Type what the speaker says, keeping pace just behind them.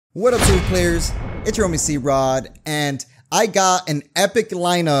What up, Super Players? It's your homie C-Rod, and I got an epic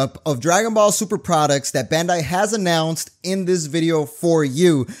lineup of Dragon Ball Super products that Bandai has announced in this video for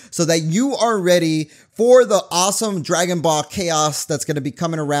you, so that you are ready for the awesome Dragon Ball chaos that's going to be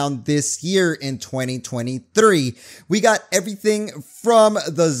coming around this year in 2023. We got everything from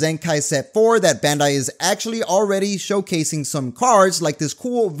the Zenkai Set 4 that Bandai is actually already showcasing some cards, like this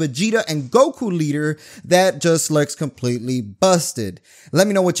cool Vegeta and Goku leader that just looks completely busted. Let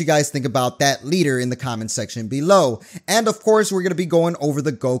me know what you guys think about that leader in the comment section below. And of course, we're going to be going over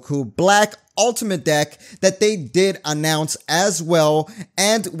the Goku Black Ultimate deck that they did announce as well.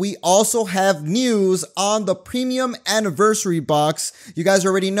 And we also have news on the premium anniversary box. You guys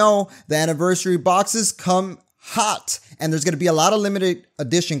already know the anniversary boxes come hot, and there's going to be a lot of limited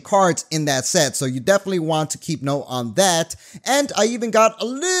edition cards in that set, so you definitely want to keep note on that. And I even got a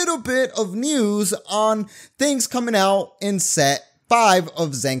little bit of news on things coming out in set 5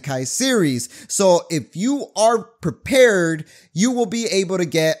 of Zenkai series. So if you are prepared, you will be able to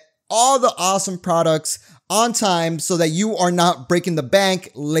get all the awesome products on time so that you are not breaking the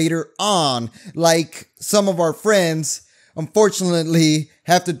bank later on, like some of our friends unfortunately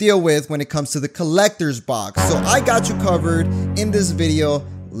have to deal with when it comes to the collector's box. So I got you covered in this video.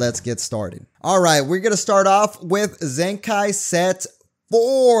 Let's get started. All right, we're going to start off with Zenkai Set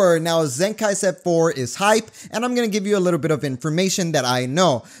 4. Now, Zenkai Set 4 is hype, and I'm going to give you a little bit of information that I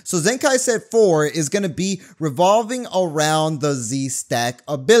know. So Zenkai Set 4 is going to be revolving around the Z-Stack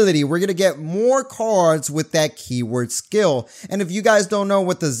ability. We're going to get more cards with that keyword skill. And if you guys don't know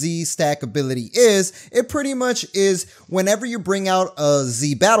what the Z-Stack ability is, it pretty much is whenever you bring out a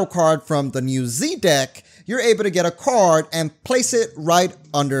Z battle card from the new Z deck, you're able to get a card and place it right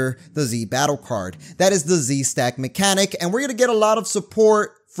under the Z battle card. That is the Z stack mechanic, and we're going to get a lot of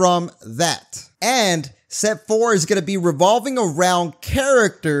support from that. And Set 4 is going to be revolving around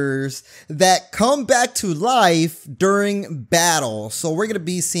characters that come back to life during battle. So we're going to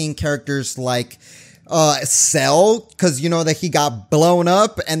be seeing characters like Cell, because you know that he got blown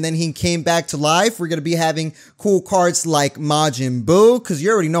up and then he came back to life. We're going to be having cool cards like Majin Buu, because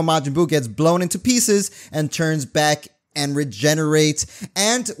you already know Majin Buu gets blown into pieces and turns back and regenerates.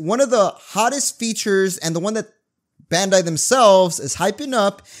 And one of the hottest features, and the one that Bandai themselves is hyping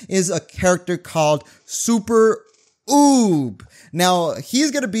up, is a character called Super Oob. Now,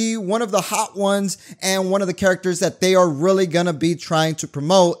 he's going to be one of the hot ones and one of the characters that they are really going to be trying to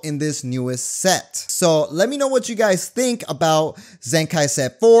promote in this newest set. So let me know what you guys think about Zenkai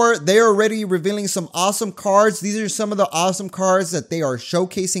Set 4. They're already revealing some awesome cards. These are some of the awesome cards that they are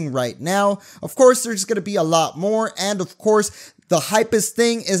showcasing right now. Of course, there's going to be a lot more. And of course, the hypest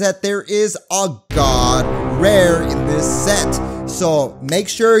thing is that there is a God Rare in this set. So make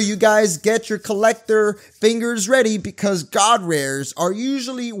sure you guys get your collector fingers ready, because God Rares are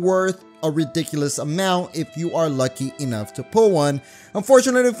usually worth a ridiculous amount if you are lucky enough to pull one.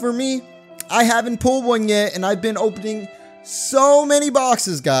 Unfortunately for me, I haven't pulled one yet, and I've been opening so many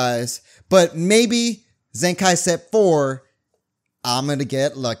boxes, guys. But maybe Zenkai Set 4, I'm gonna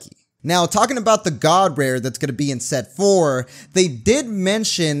get lucky. Now, talking about the God Rare that's going to be in Set 4, they did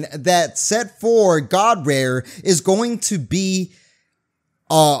mention that Set 4 God Rare is going to be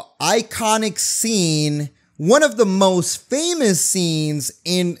an iconic scene, one of the most famous scenes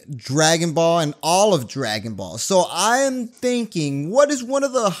in Dragon Ball and all of Dragon Ball. So I am thinking, what is one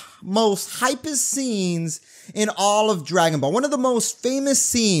of the most hypest scenes in all of Dragon Ball? One of the most famous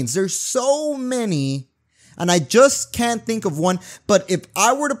scenes. There's so many, and I just can't think of one. But if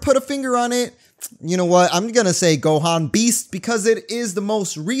I were to put a finger on it, you know what? I'm going to say Gohan Beast, because it is the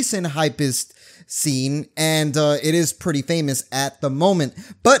most recent hypest scene, and it is pretty famous at the moment.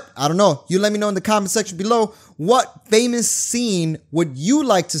 But I don't know. You let me know in the comment section below, what famous scene would you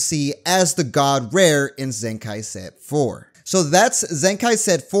like to see as the God Rare in Zenkai Set 4? So that's Zenkai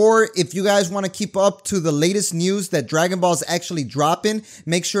Set 4. If you guys want to keep up to the latest news that Dragon Ball is actually dropping,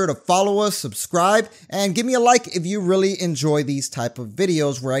 make sure to follow us, subscribe, and give me a like if you really enjoy these type of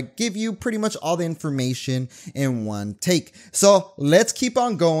videos where I give you pretty much all the information in one take. So let's keep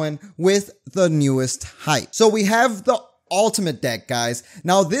on going with the newest hype. So we have the Ultimate deck, guys.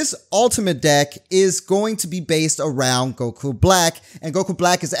 Now, this Ultimate deck is going to be based around Goku Black, and Goku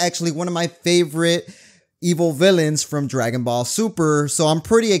Black is actually one of my favorite evil villains from Dragon Ball Super, so I'm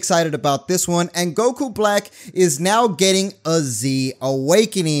pretty excited about this one. And Goku Black is now getting a Z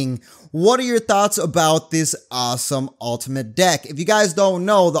Awakening. What are your thoughts about this awesome Ultimate deck? If you guys don't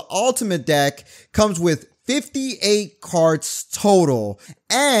know, the Ultimate deck comes with 58 cards total,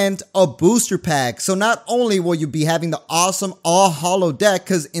 and a booster pack. So not only will you be having the awesome all holo deck,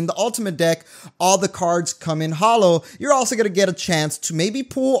 because in the ultimate deck, all the cards come in holo, you're also going to get a chance to maybe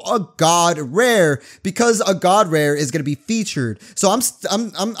pull a god rare, because a god rare is going to be featured. So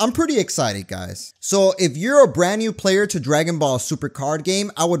I'm pretty excited, guys. So if you're a brand new player to Dragon Ball Super card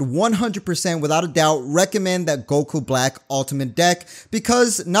game, I would 100% without a doubt recommend that Goku Black ultimate deck,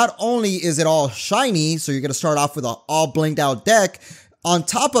 because not only is it all shiny, so you're going to start off with an all blinged out deck. On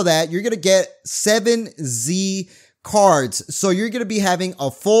top of that, you're going to get 7 Z cards. So you're going to be having a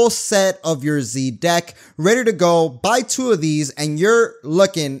full set of your Z deck ready to go. Buy 2 of these and you're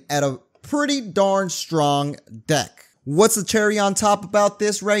looking at a pretty darn strong deck. What's the cherry on top about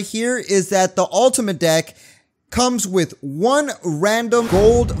this right here is that the ultimate deck comes with 1 random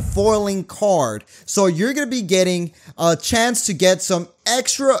gold foiling card. So you're going to be getting a chance to get some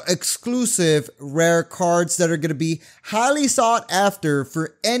extra exclusive rare cards that are going to be highly sought after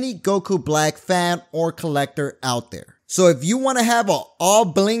for any Goku Black fan or collector out there. So if you want to have an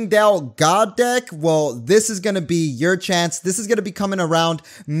all blinged out god deck, well, this is going to be your chance. This is going to be coming around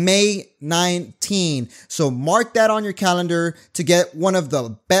May 19. So mark that on your calendar to get one of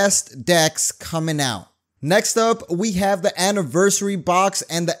the best decks coming out. Next up, we have the anniversary box,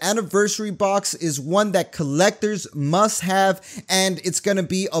 and the anniversary box is one that collectors must have, and it's going to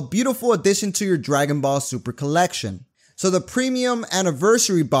be a beautiful addition to your Dragon Ball Super collection. So the premium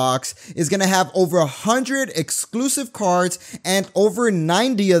anniversary box is going to have over 100 exclusive cards, and over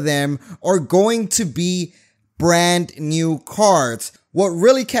 90 of them are going to be brand new cards. What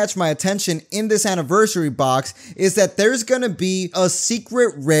really catch my attention in this anniversary box is that there's going to be a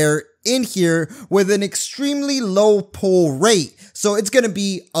secret rare in here with an extremely low pull rate. So it's going to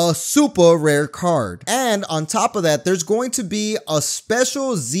be a super rare card. And on top of that, there's going to be a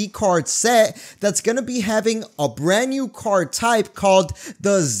special Z card set that's going to be having a brand new card type called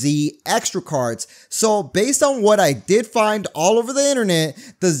the Z Extra Cards. So based on what I did find all over the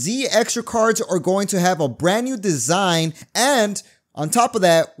internet, the Z Extra Cards are going to have a brand new design, and on top of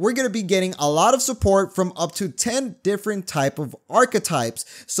that, we're going to be getting a lot of support from up to 10 different type of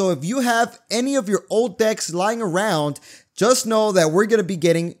archetypes. So if you have any of your old decks lying around, just know that we're going to be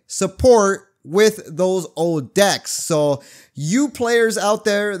getting support with those old decks. So you players out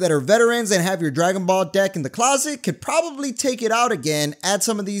there that are veterans and have your Dragon Ball deck in the closet could probably take it out again, add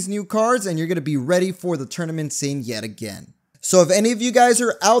some of these new cards, and you're going to be ready for the tournament scene yet again. So if any of you guys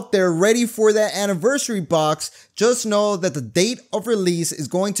are out there ready for that anniversary box, just know that the date of release is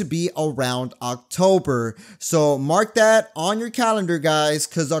going to be around October. So mark that on your calendar, guys,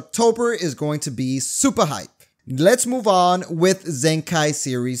 because October is going to be super hype. Let's move on with Zenkai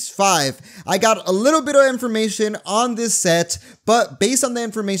Series 5. I got a little bit of information on this set, but based on the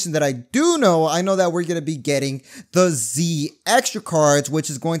information that I do know, I know that we're going to be getting the Z Extra Cards,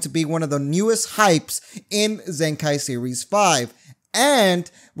 which is going to be one of the newest hypes in Zenkai Series 5. And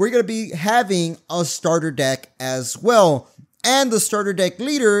we're going to be having a starter deck as well. And the starter deck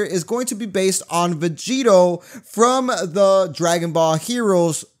leader is going to be based on Vegito from the Dragon Ball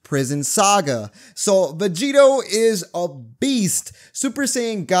Heroes Prison Saga. So Vegito is a beast. Super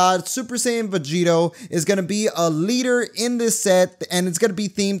Saiyan God, Super Saiyan Vegito is going to be a leader in this set, and it's going to be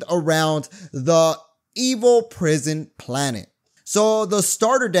themed around the evil prison planet. So the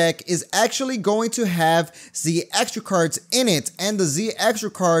starter deck is actually going to have Z Extra Cards in it, and the Z Extra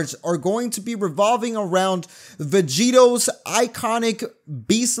Cards are going to be revolving around Vegito's iconic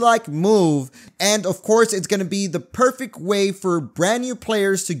beast-like move, and of course it's going to be the perfect way for brand new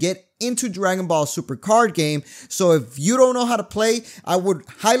players to get into Dragon Ball Super card game. So if you don't know how to play, I would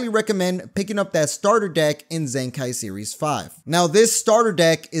highly recommend picking up that starter deck in Zenkai Series 5. Now this starter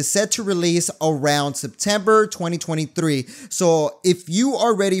deck is set to release around September 2023. So if you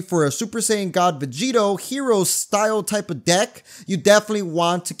are ready for a Super Saiyan God Vegito hero style type of deck, you definitely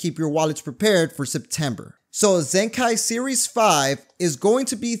want to keep your wallets prepared for September. So Zenkai Series 5 is going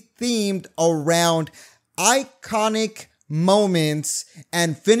to be themed around iconic moments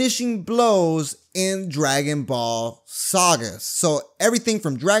and finishing blows in Dragon Ball sagas. So everything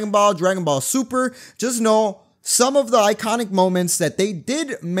from Dragon Ball Super, just know some of the iconic moments that they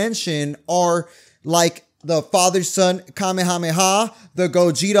did mention are like the father-son Kamehameha, the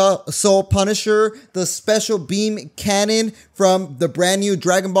Gogeta Soul Punisher, the special beam cannon from the brand new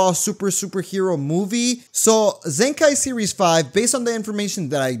Dragon Ball Super superhero movie. So Zenkai Series 5, based on the information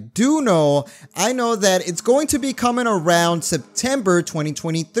that I do know, I know that it's going to be coming around September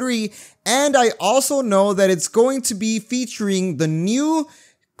 2023. And I also know that it's going to be featuring the new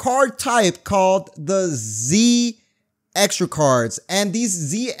card type called the Z Extra Cards, and these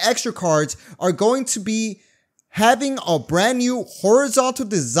Z Extra Cards are going to be having a brand new horizontal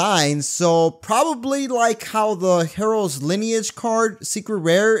design, so probably like how the Hero's Lineage card Secret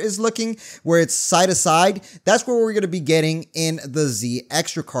Rare is looking, where it's side to side. That's what we're going to be getting in the Z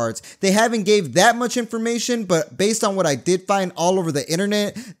Extra cards. They haven't gave that much information, but based on what I did find all over the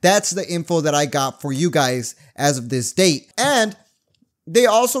internet, that's the info that I got for you guys as of this date. And they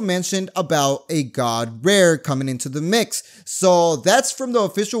also mentioned about a God Rare coming into the mix. So that's from the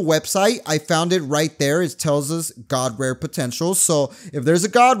official website. I found it right there. It tells us God Rare potential. So if there's a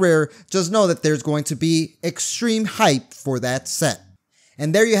God Rare, just know that there's going to be extreme hype for that set.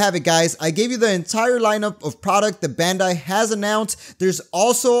 And there you have it, guys. I gave you the entire lineup of product that Bandai has announced. There's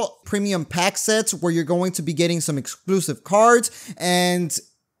also premium pack sets where you're going to be getting some exclusive cards and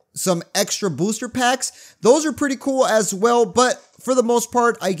some extra booster packs. Those are pretty cool as well, but for the most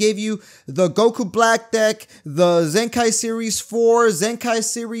part, I gave you the Goku Black deck, the Zenkai Series 4, Zenkai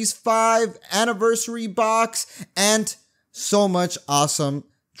Series 5, Anniversary Box, and so much awesome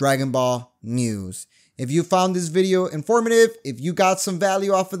Dragon Ball news. If you found this video informative, if you got some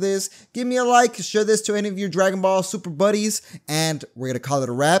value off of this, give me a like, share this to any of your Dragon Ball Super buddies, and we're going to call it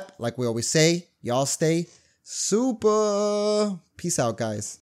a wrap. Like we always say, y'all stay super. Peace out, guys.